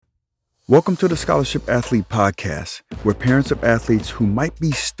Welcome to the Scholarship Athlete Podcast, where parents of athletes who might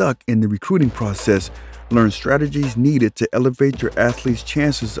be stuck in the recruiting process learn strategies needed to elevate your athlete's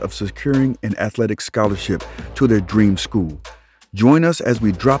chances of securing an athletic scholarship to their dream school. Join us as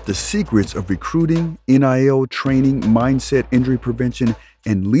we drop the secrets of recruiting, NIL training, mindset, injury prevention,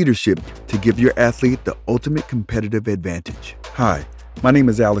 and leadership to give your athlete the ultimate competitive advantage. Hi, my name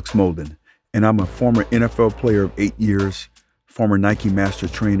is Alex Molden, and I'm a former NFL player of 8 years, former Nike Master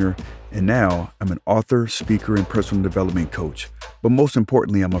Trainer, and now I'm an author, speaker, and personal development coach. But most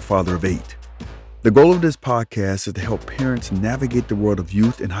importantly, I'm a father of 8. The goal of this podcast is to help parents navigate the world of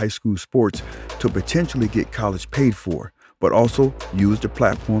youth and high school sports to potentially get college paid for, but also use the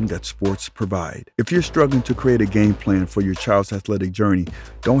platform that sports provide. If you're struggling to create a game plan for your child's athletic journey,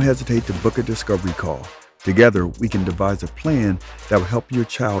 don't hesitate to book a discovery call. Together, we can devise a plan that will help your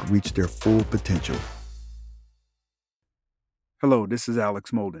child reach their full potential. Hello, this is Alex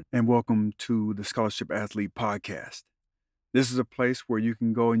Molden, and welcome to the Scholarship Athlete Podcast. This is a place where you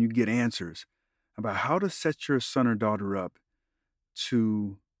can go and you get answers about how to set your son or daughter up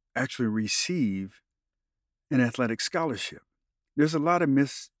to actually receive an athletic scholarship. There's a lot of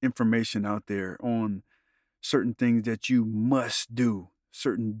misinformation out there on certain things that you must do,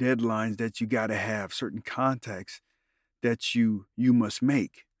 certain deadlines that you got to have, certain contacts that you must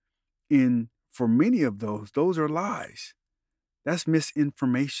make. And for many of those are lies. That's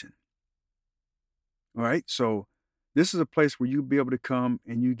misinformation. All right. So this is a place where you'll be able to come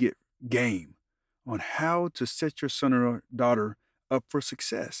and you get game on how to set your son or daughter up for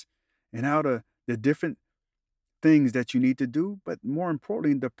success and the different things that you need to do, but more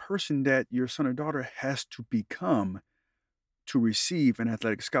importantly, the person that your son or daughter has to become to receive an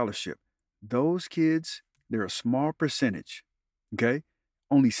athletic scholarship. Those kids, they're a small percentage. Okay.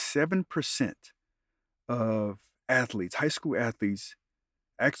 Only 7% of athletes, high school athletes,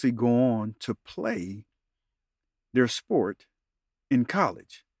 actually go on to play their sport in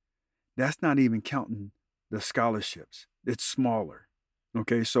college. That's not even counting the scholarships. It's smaller.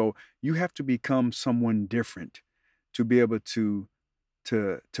 Okay, so you have to become someone different to be able to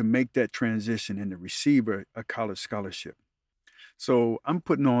make that transition and to receive a college scholarship. So I'm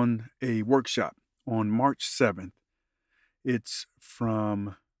putting on a workshop on March 7th. It's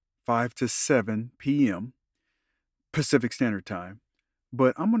from 5 to 7 p.m. Pacific Standard Time.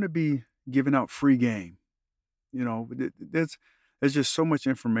 But I'm going to be giving out free game. You know, there's just so much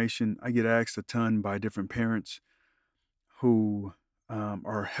information. I get asked a ton by different parents who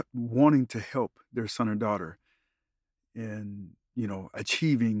are wanting to help their son or daughter in,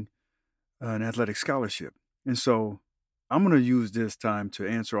 achieving an athletic scholarship. And so I'm going to use this time to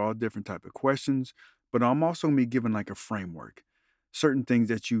answer all different type of questions, but I'm also going to be given like a framework, certain things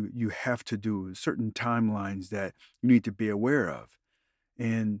that you have to do, certain timelines that you need to be aware of.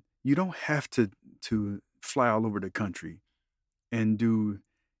 And you don't have to fly all over the country and do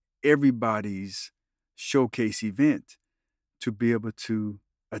everybody's showcase event to be able to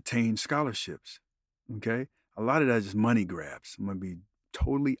attain scholarships. Okay? A lot of that is money grabs. I'm going to be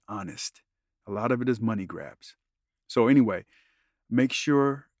totally honest. A lot of it is money grabs. So, anyway, make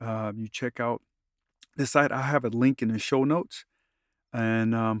sure you check out the site. I have a link in the show notes,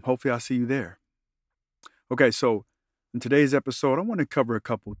 and hopefully, I'll see you there. Okay, so in today's episode, I want to cover a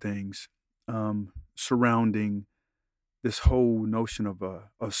couple things surrounding this whole notion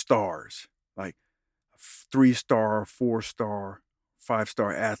of stars, like 3-star, 4-star,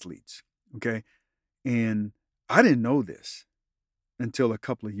 5-star athletes. Okay. And I didn't know this until a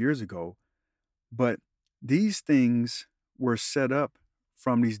couple of years ago, but these things were set up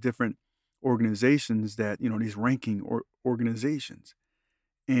from these different organizations these ranking organizations.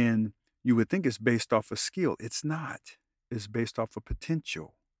 And you would think it's based off of skill. It's not. It's based off of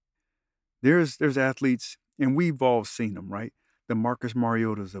potential. There's athletes, and we've all seen them, right? The Marcus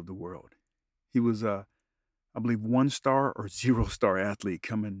Mariotas of the world. He was I believe 1-star or 0-star athlete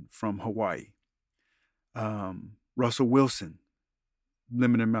coming from Hawaii. Russell Wilson,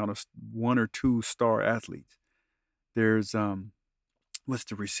 limited amount of 1 or 2-star athletes. There's what's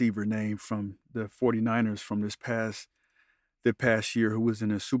the receiver name from the 49ers from the past year who was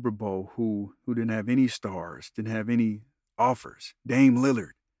in a Super Bowl who didn't have any stars, didn't have any offers. Dame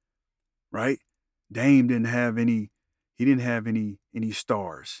Lillard, right? Dame didn't have any. He didn't have any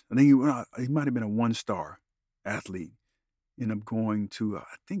stars. I think he might have been a 1-star athlete. Ended up going to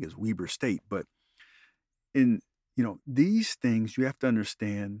I think it's Weber State, but in these things you have to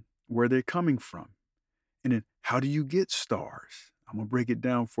understand where they're coming from, and then how do you get stars? I'm gonna break it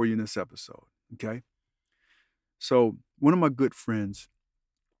down for you in this episode. Okay, so one of my good friends,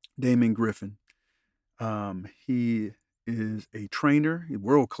 Damon Griffin, he is a trainer, a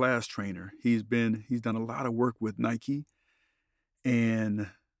world-class trainer. He's done a lot of work with Nike, and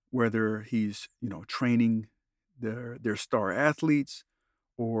whether he's, training their star athletes,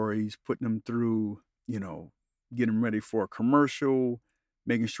 or he's putting them through, getting ready for a commercial,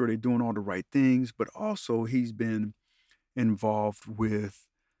 making sure they're doing all the right things, but also he's been involved with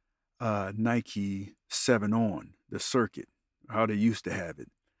Nike 7 On, the circuit, how they used to have it,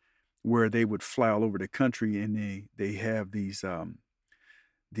 where they would fly all over the country, and they have these where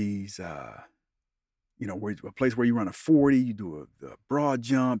a place where you run a 40, you do a broad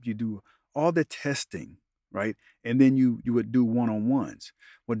jump, you do all the testing, right? And then you would do one-on-ones.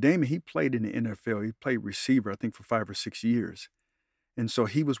 Well, Damon, he played in the NFL. He played receiver, I think, for 5 or 6 years. And so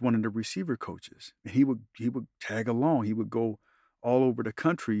he was one of the receiver coaches. And he would tag along. He would go all over the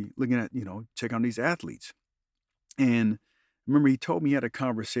country looking at, check on these athletes. And remember, he told me he had a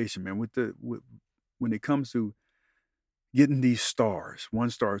conversation, man, when it comes to getting these stars, 1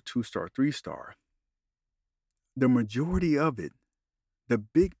 star, 2 star, 3 star, the majority of it, the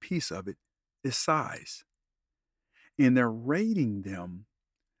big piece of it, is size. And they're rating them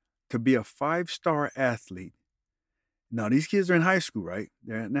to be a 5-star athlete. Now, these kids are in high school, right?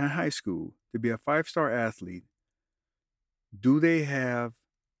 They're in high school. To be a 5-star athlete, do they have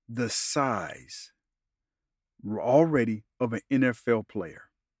the size already of an NFL player?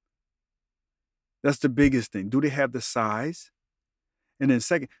 That's the biggest thing. Do they have the size? And then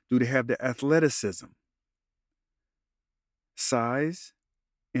second, do they have the athleticism? Size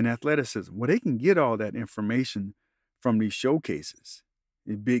and athleticism. Well, they can get all that information from these showcases.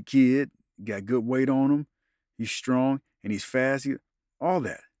 A big kid, got good weight on him, he's strong, and he's fast, all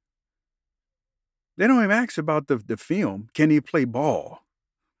that. They don't even ask about the film. Can he play ball?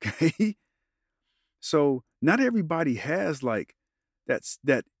 Okay? So not everybody has like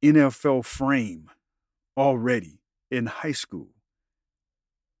that NFL frame already in high school.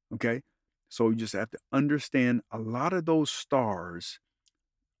 Okay? So you just have to understand a lot of those stars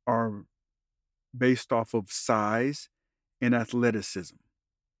are based off of size and athleticism.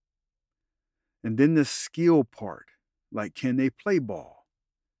 And then the skill part, like can they play ball?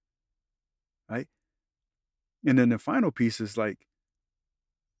 Right? And then the final piece is like,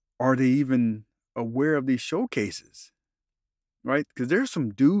 are they even aware of these showcases? Right? Because there's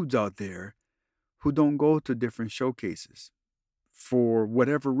some dudes out there who don't go to different showcases for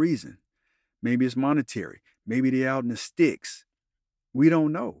whatever reason. Maybe it's monetary. Maybe they're out in the sticks. We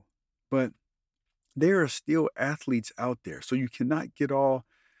don't know. But there are still athletes out there. So you cannot get all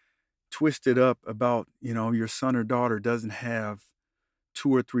twisted up about, your son or daughter doesn't have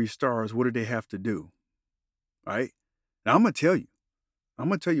 2 or 3 stars. What do they have to do? Right? Now I'm going to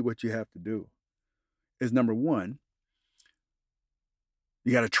tell you what you have to do. Is number 1,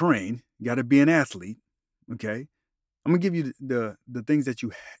 you got to train, you got to be an athlete, okay? I'm going to give you the things that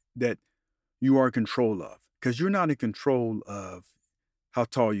you are in control of, cuz you're not in control of how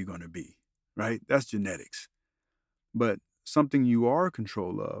tall you're going to be, right? That's genetics. But something you are in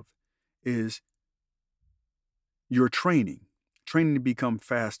control of is your training to become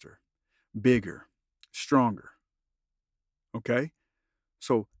faster, bigger, stronger. Okay?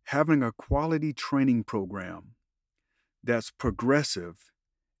 So having a quality training program that's progressive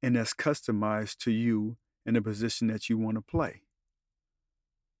and that's customized to you in the position that you want to play.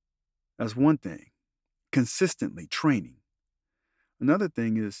 That's one thing. Consistently training. Another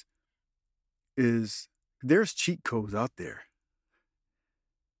thing is there's cheat codes out there.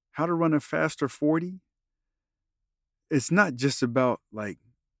 How to run a faster 40? It's not just about like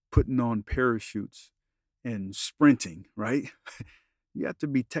putting on parachutes and sprinting, right? You have to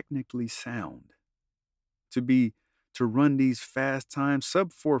be technically sound to run these fast times,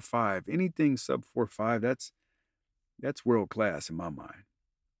 sub 4.5. Anything sub 4.5, that's world class in my mind.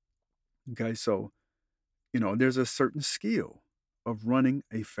 Okay, so there's a certain skill of running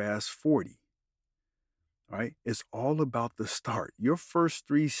a fast 40. All right, it's all about the start. Your first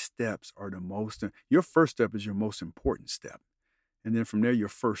 3 steps are your first step is your most important step, and then from there your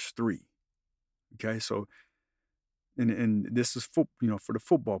first 3. Okay, so and this is for the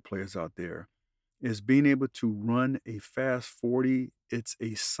football players out there, is being able to run a fast 40. It's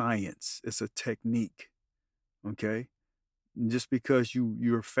a science. It's a technique. Okay, and just because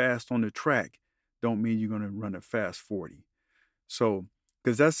you're fast on the track, don't mean you're going to run a fast 40. So,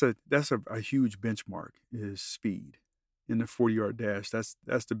 because that's a huge benchmark is speed in the 40-yard dash.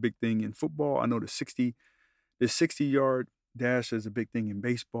 That's the big thing in football. I know the 60-yard dash is a big thing in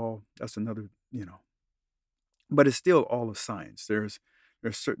baseball. That's another, but it's still all a science. There's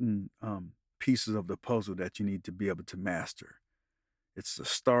certain pieces of the puzzle that you need to be able to master. It's the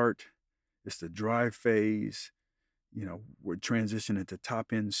start, it's the drive phase, we're transitioning to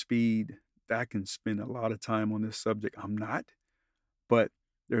top end speed. I can spend a lot of time on this subject. I'm not, but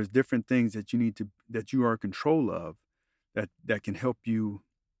there's different things that you are in control of that can help you,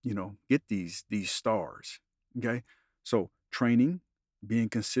 get these stars. Okay. So training, being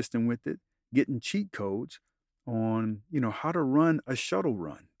consistent with it, getting cheat codes on, how to run a shuttle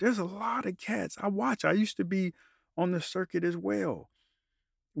run. There's a lot of cats I used to be on the circuit as well,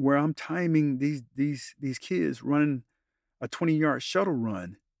 where I'm timing these kids running a 20-yard shuttle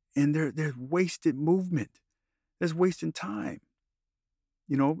run, and they're wasted movement. There's wasting time,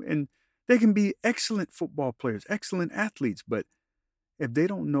 and they can be excellent football players, excellent athletes, but if they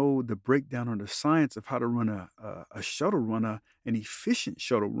don't know the breakdown or the science of how to run a shuttle run, an efficient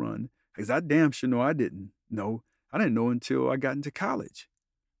shuttle run, because I damn sure know I didn't know. I didn't know until I got into college,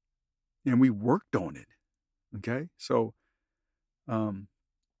 and we worked on it. Okay, so um,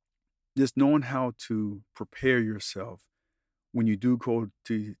 just knowing how to prepare yourself when you do go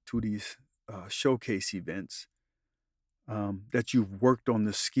to these showcase events, that you've worked on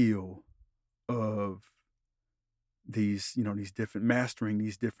the skill of these different mastering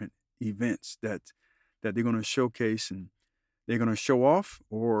these different events that they're going to showcase, and they're going to show off,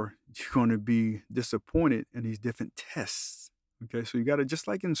 or you're going to be disappointed in these different tests. Okay, so you got to, just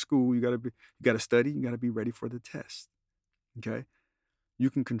like in school, you got to study, you got to be ready for the test. Okay, you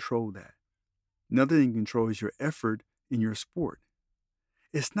can control that. Another thing you can control is your effort in your sport.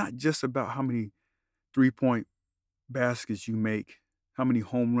 It's not just about how many 3-point baskets you make, how many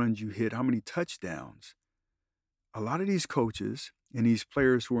home runs you hit, how many touchdowns. A lot of these coaches and these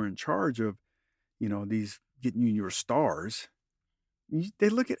players who are in charge of, these getting you your stars, they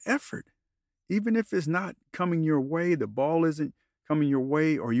look at effort. Even if it's not coming your way, the ball isn't coming your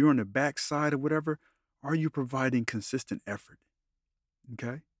way, or you're on the backside or whatever, are you providing consistent effort?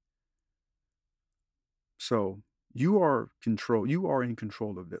 Okay. So you are in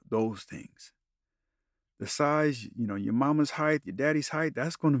control of those things. The size, your mama's height, your daddy's height,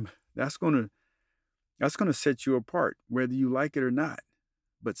 that's gonna set you apart, whether you like it or not.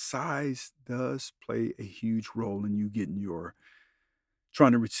 But size does play a huge role in you getting your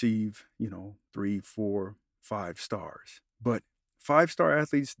trying to receive, 3, 4, 5 stars. But 5-star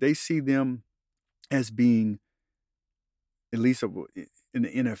athletes, they see them as being, at least in the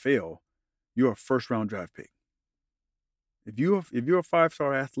NFL, you're a first round draft pick. If you're a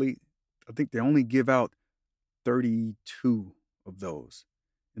 5-star athlete, I think they only give out 32 of those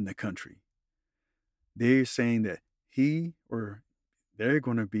in the country. They're saying that he or they're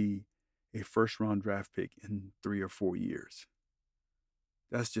going to be a first round draft pick in 3 or 4 years.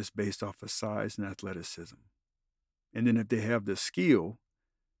 That's just based off of size and athleticism. And then if they have the skill,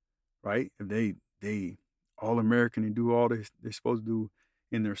 right? If they all American and do all they're supposed to do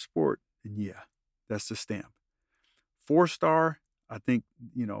in their sport, then yeah, that's the stamp. 4-star, I think,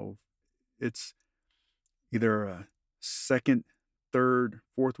 it's either a second, third,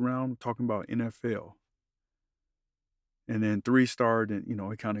 fourth round, talking about NFL. And then 3-star, then,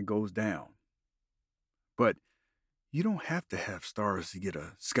 it kind of goes down. But you don't have to have stars to get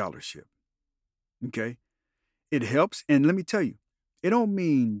a scholarship. Okay? It helps. And let me tell you, it don't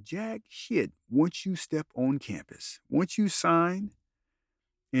mean jack shit once you step on campus. Once you sign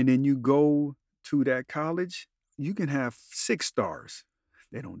and then you go to that college, you can have 6 stars.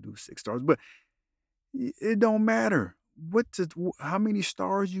 They don't do 6 stars, but it don't matter. How many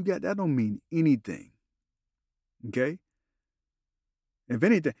stars you got, that don't mean anything. Okay? If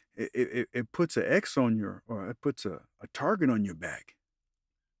anything, it puts an X on or it puts a target on your back.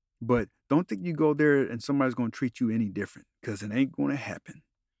 But don't think you go there and somebody's going to treat you any different, because it ain't going to happen.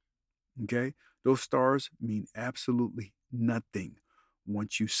 Okay? Those stars mean absolutely nothing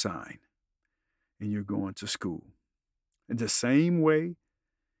once you sign and you're going to school. In the same way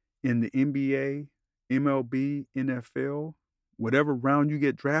in the NBA, MLB, NFL, whatever round you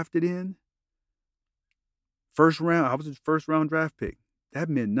get drafted in, first round, I was a first round draft pick. That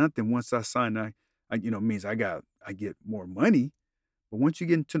meant nothing once I signed. Means I get more money. But once you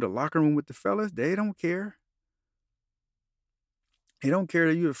get into the locker room with the fellas, they don't care. They don't care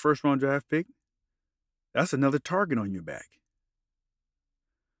that you're a first round draft pick. That's another target on your back.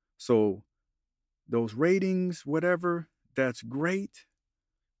 So those ratings, whatever, that's great.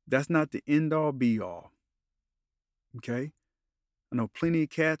 That's not the end all be all. Okay? I know plenty of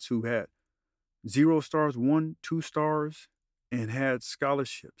cats who had 0 stars, 1, 2 stars, and had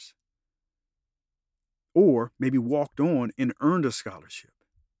scholarships. Or maybe walked on and earned a scholarship.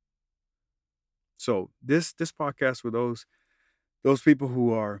 So this podcast for those people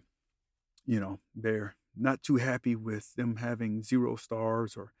who are, they're not too happy with them having 0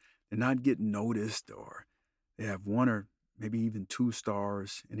 stars, or they're not getting noticed, or They have one or maybe even 2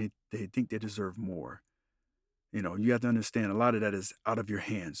 stars, and they think they deserve more. You have to understand a lot of that is out of your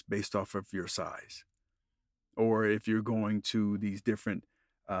hands based off of your size. Or if you're going to these different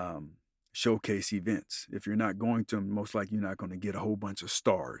um, showcase events, if you're not going to them, most likely you're not going to get a whole bunch of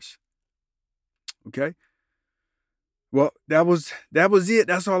stars. Okay. Well, that was it.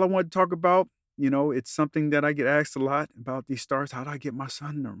 That's all I wanted to talk about. It's something that I get asked a lot about these stars. How do I get my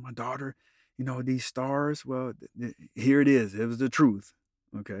son or my daughter, these stars? Well, here it is. It was the truth.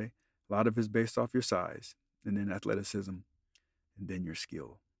 Okay. A lot of it's based off your size and then athleticism and then your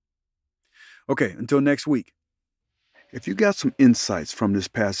skill. Okay. Until next week. If you got some insights from this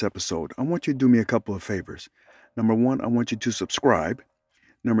past episode, I want you to do me a couple of favors. Number one, I want you to subscribe.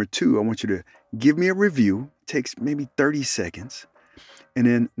 Number two, I want you to give me a review. It takes maybe 30 seconds. And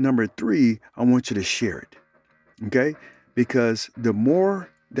then number three, I want you to share it. Okay? Because the more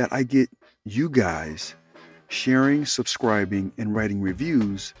that I get you guys sharing, subscribing, and writing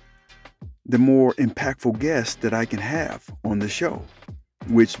reviews, the more impactful guests that I can have on the show,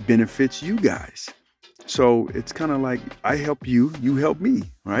 which benefits you guys. So it's kind of like I help you, you help me,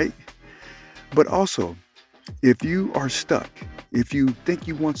 right? But also, if you are stuck, if you think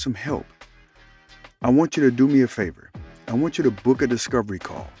you want some help, I want you to do me a favor. I want you to book a discovery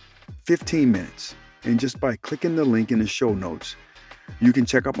call, 15 minutes. And just by clicking the link in the show notes, you can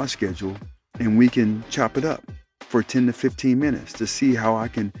check out my schedule and we can chop it up for 10 to 15 minutes to see how I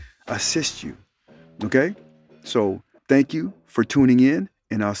can assist you. Okay? So thank you for tuning in,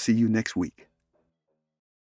 and I'll see you next week.